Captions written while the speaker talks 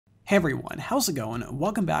Hey everyone, how's it going?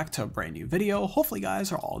 Welcome back to a brand new video. Hopefully you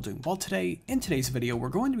guys are all doing well today. In today's video, we're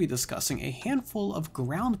going to be discussing a handful of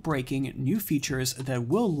groundbreaking new features that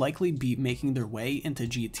will likely be making their way into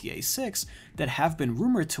GTA 6 that have been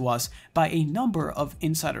rumored to us by a number of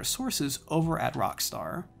insider sources over at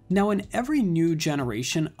Rockstar. Now, in every new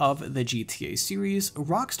generation of the GTA series,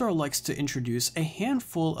 Rockstar likes to introduce a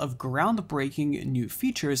handful of groundbreaking new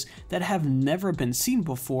features that have never been seen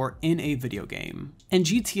before in a video game. And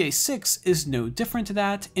GTA 6 is no different to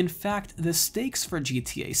that. In fact, the stakes for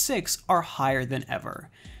GTA 6 are higher than ever.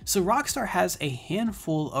 So Rockstar has a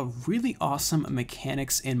handful of really awesome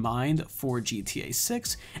mechanics in mind for GTA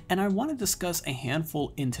 6, and I want to discuss a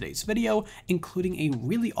handful in today's video, including a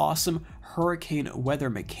really awesome hurricane weather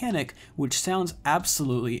mechanic, which sounds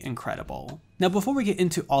absolutely incredible. Now, before we get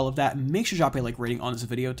into all of that, make sure to drop a like rating on this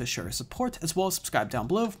video to show your support, as well as subscribe down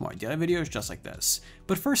below for more daily videos just like this.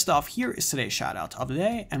 But first off, here is today's shoutout of the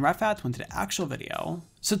day, and right after into the actual video.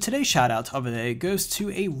 So today's shoutout of the day goes to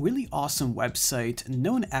a really awesome website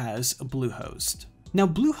known as Bluehost. Now,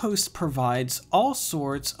 Bluehost provides all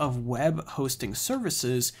sorts of web hosting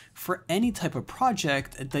services for any type of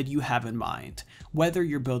project that you have in mind, whether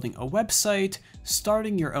you're building a website,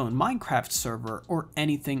 starting your own Minecraft server, or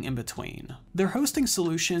anything in between. Their hosting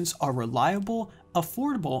solutions are reliable,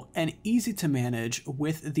 affordable, and easy to manage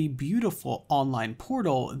with the beautiful online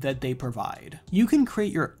portal that they provide. You can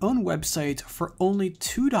create your own website for only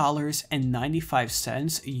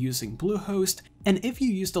 $2.95 using Bluehost, and if you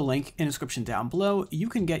use the link in the description down below, you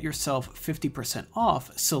can get yourself 50%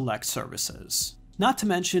 off select services. Not to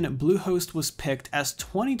mention, Bluehost was picked as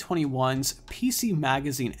 2021's PC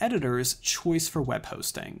Magazine editor's choice for web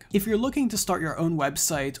hosting. If you're looking to start your own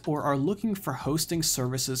website or are looking for hosting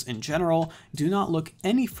services in general, do not look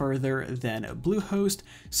any further than Bluehost,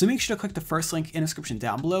 so make sure to click the first link in the description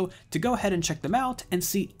down below to go ahead and check them out and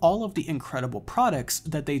see all of the incredible products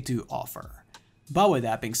that they do offer. But with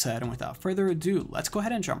that being said, and without further ado, let's go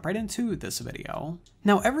ahead and jump right into this video.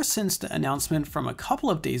 Now, ever since the announcement from a couple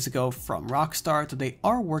of days ago from Rockstar that they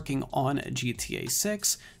are working on GTA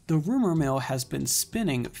 6, the rumor mill has been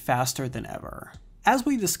spinning faster than ever. As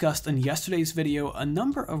we discussed in yesterday's video, a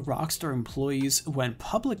number of Rockstar employees went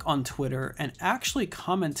public on Twitter and actually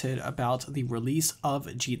commented about the release of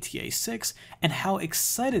GTA 6 and how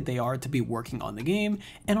excited they are to be working on the game,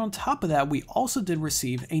 and on top of that, we also did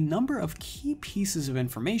receive a number of key pieces of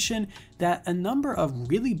information that a number of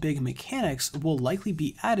really big mechanics will likely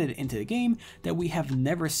be added into the game that we have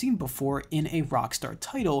never seen before in a Rockstar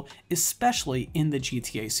title, especially in the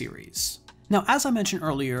GTA series. Now, as I mentioned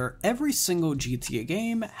earlier, every single GTA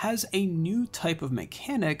game has a new type of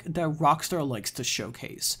mechanic that Rockstar likes to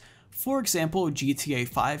showcase. For example, GTA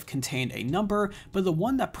 5 contained a number, but the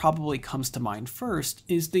one that probably comes to mind first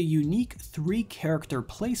is the unique 3-character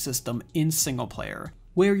play system in single player,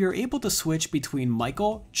 where you're able to switch between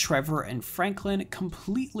Michael, Trevor, and Franklin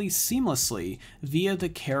completely seamlessly via the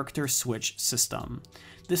character switch system.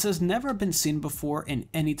 This has never been seen before in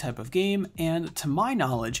any type of game, and to my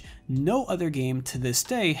knowledge, no other game to this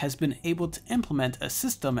day has been able to implement a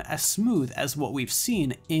system as smooth as what we've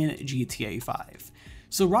seen in GTA 5.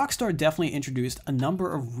 So Rockstar definitely introduced a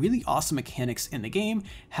number of really awesome mechanics in the game,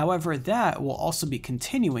 however that will also be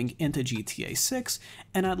continuing into GTA 6,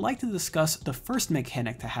 and I'd like to discuss the first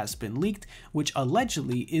mechanic that has been leaked, which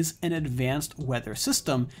allegedly is an advanced weather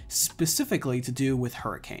system specifically to do with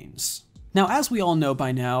hurricanes. Now, as we all know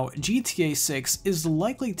by now, GTA 6 is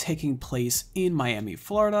likely taking place in Miami,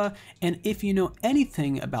 Florida, and if you know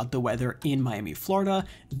anything about the weather in Miami, Florida,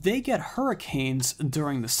 they get hurricanes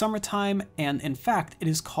during the summertime, and in fact, it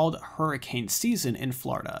is called hurricane season in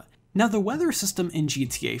Florida. Now, the weather system in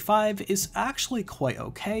GTA 5 is actually quite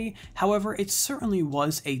okay, however, it certainly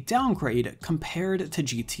was a downgrade compared to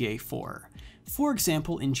GTA 4. For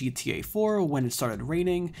example, in GTA 4, when it started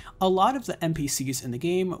raining, a lot of the NPCs in the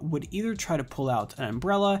game would either try to pull out an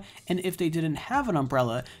umbrella, and if they didn't have an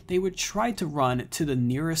umbrella, they would try to run to the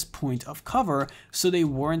nearest point of cover so they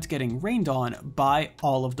weren't getting rained on by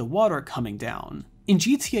all of the water coming down. In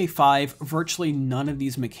GTA 5, virtually none of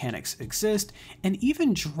these mechanics exist, and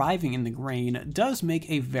even driving in the rain does make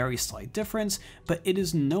a very slight difference, but it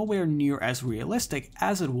is nowhere near as realistic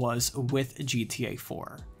as it was with GTA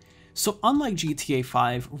 4. So unlike GTA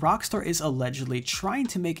 5, Rockstar is allegedly trying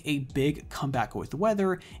to make a big comeback with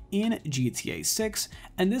weather in GTA 6,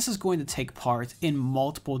 and this is going to take part in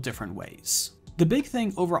multiple different ways. The big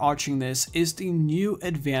thing overarching this is the new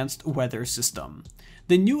advanced weather system.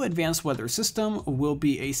 The new advanced weather system will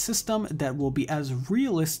be a system that will be as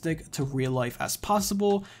realistic to real life as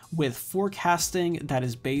possible, with forecasting that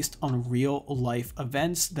is based on real life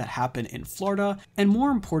events that happen in Florida, and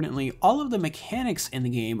more importantly, all of the mechanics in the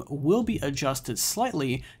game will be adjusted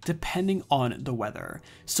slightly depending on the weather.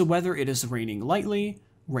 So whether it is raining lightly,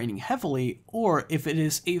 raining heavily, or if it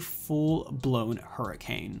is a full-blown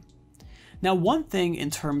hurricane. Now, one thing in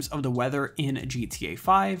terms of the weather in GTA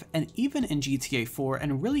 5 and even in GTA 4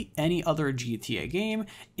 and really any other GTA game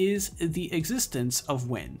is the existence of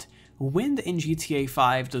wind. Wind in GTA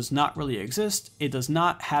 5 does not really exist, it does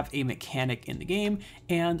not have a mechanic in the game,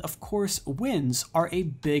 and of course winds are a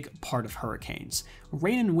big part of hurricanes.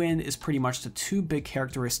 Rain and wind is pretty much the two big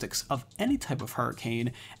characteristics of any type of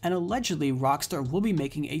hurricane, and allegedly Rockstar will be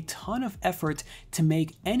making a ton of effort to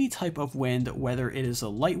make any type of wind, whether it is a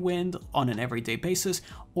light wind on an everyday basis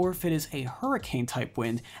or if it is a hurricane type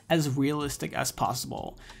wind, as realistic as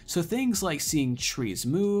possible. So things like seeing trees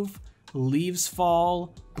move, leaves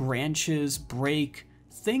fall, branches break,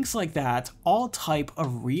 things like that, all type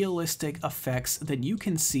of realistic effects that you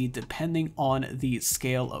can see depending on the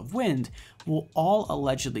scale of wind will all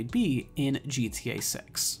allegedly be in GTA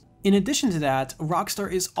 6. In addition to that,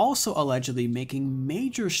 Rockstar is also allegedly making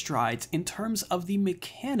major strides in terms of the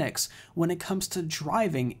mechanics when it comes to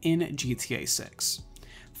driving in GTA 6.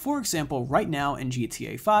 For example, right now in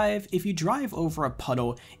GTA 5, if you drive over a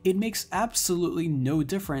puddle, it makes absolutely no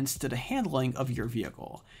difference to the handling of your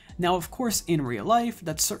vehicle. Now, of course, in real life,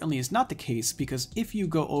 that certainly is not the case, because if you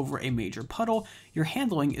go over a major puddle, your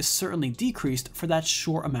handling is certainly decreased for that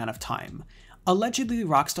short amount of time. Allegedly,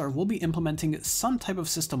 Rockstar will be implementing some type of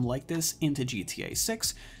system like this into GTA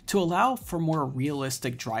 6 to allow for more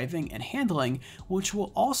realistic driving and handling, which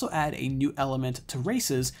will also add a new element to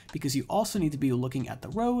races because you also need to be looking at the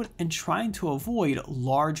road and trying to avoid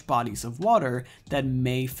large bodies of water that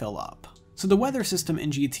may fill up. So the weather system in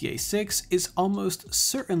GTA 6 is almost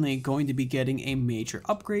certainly going to be getting a major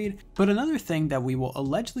upgrade, but another thing that we will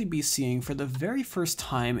allegedly be seeing for the very first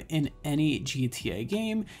time in any GTA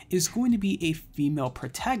game is going to be a female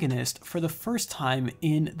protagonist for the first time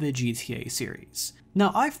in the GTA series.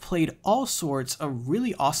 Now, I've played all sorts of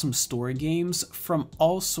really awesome story games from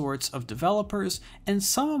all sorts of developers, and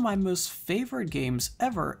some of my most favorite games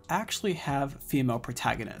ever actually have female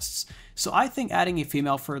protagonists. So I think adding a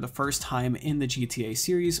female for the first time in the GTA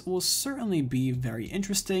series will certainly be very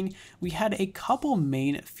interesting. We had a couple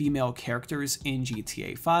main female characters in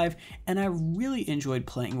GTA 5, and I really enjoyed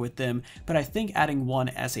playing with them, but I think adding one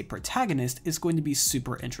as a protagonist is going to be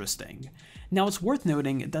super interesting. Now, it's worth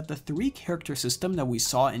noting that the 3-character system that we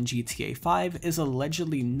saw in GTA 5 is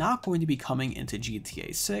allegedly not going to be coming into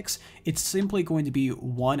GTA 6. It's simply going to be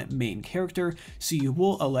one main character, so you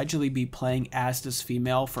will allegedly be playing as this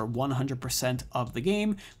female for 100% of the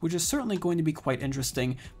game, which is certainly going to be quite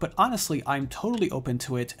interesting, but honestly, I'm totally open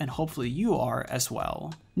to it, and hopefully you are as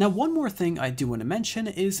well. Now, one more thing I do want to mention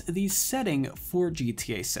is the setting for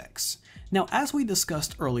GTA 6. Now, as we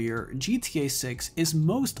discussed earlier, GTA 6 is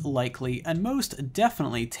most likely and most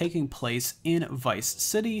definitely taking place in Vice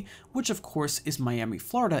City, which of course is Miami,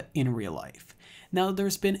 Florida in real life. Now,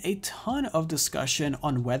 there's been a ton of discussion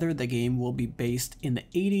on whether the game will be based in the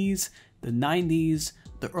 80s, the 90s,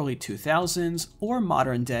 the early 2000s, or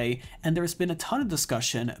modern day, and there's been a ton of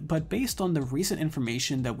discussion, but based on the recent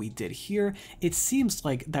information that we did here, it seems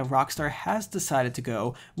like that Rockstar has decided to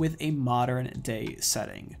go with a modern day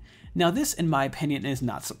setting. Now, this, in my opinion, is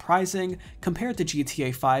not surprising. Compared to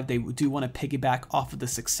GTA 5, they do want to piggyback off of the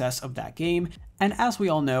success of that game, and as we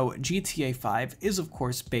all know, GTA 5 is of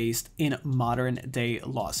course based in modern day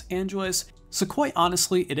Los Angeles. So quite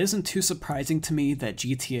honestly, it isn't too surprising to me that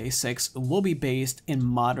GTA 6 will be based in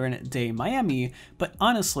modern day Miami, but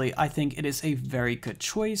honestly, I think it is a very good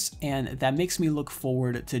choice, and that makes me look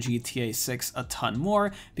forward to GTA 6 a ton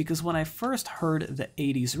more, because when I first heard the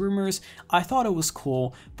 80s rumors, I thought it was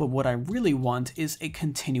cool, but what I really want is a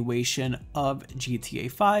continuation of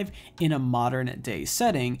GTA 5 in a modern day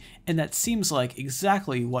setting, and that seems like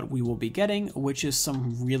exactly what we will be getting, which is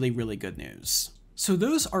some really good news. So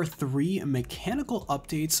those are 3 mechanical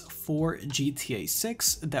updates for GTA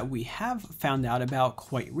 6 that we have found out about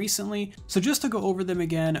quite recently. So just to go over them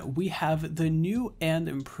again, we have the new and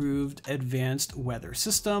improved advanced weather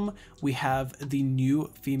system, we have the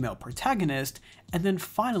new female protagonist, and then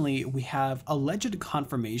finally we have alleged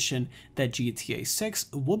confirmation that GTA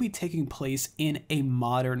 6 will be taking place in a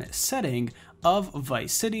modern setting of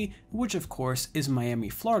Vice City, which of course is Miami,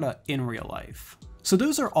 Florida in real life. So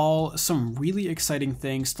those are all some really exciting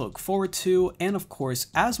things to look forward to, and of course,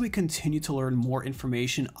 as we continue to learn more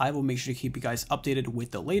information, I will make sure to keep you guys updated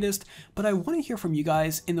with the latest, but I want to hear from you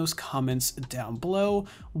guys in those comments down below.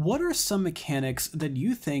 What are some mechanics that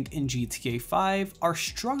you think in GTA 5 are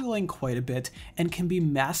struggling quite a bit and can be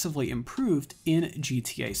massively improved in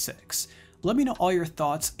GTA 6? Let me know all your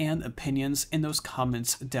thoughts and opinions in those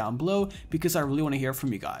comments down below because I really want to hear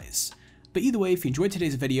from you guys. But either way, if you enjoyed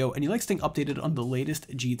today's video and you like staying updated on the latest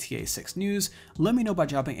GTA 6 news, let me know by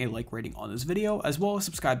dropping a like rating on this video, as well as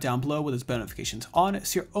subscribe down below with its bell notifications on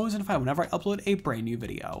so you're always notified whenever I upload a brand new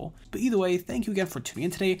video. But either way, thank you again for tuning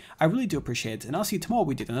in today, I really do appreciate it, and I'll see you tomorrow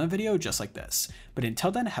we do another video just like this. But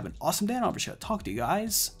until then, have an awesome day and I'll be sure to talk to you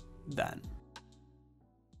guys then.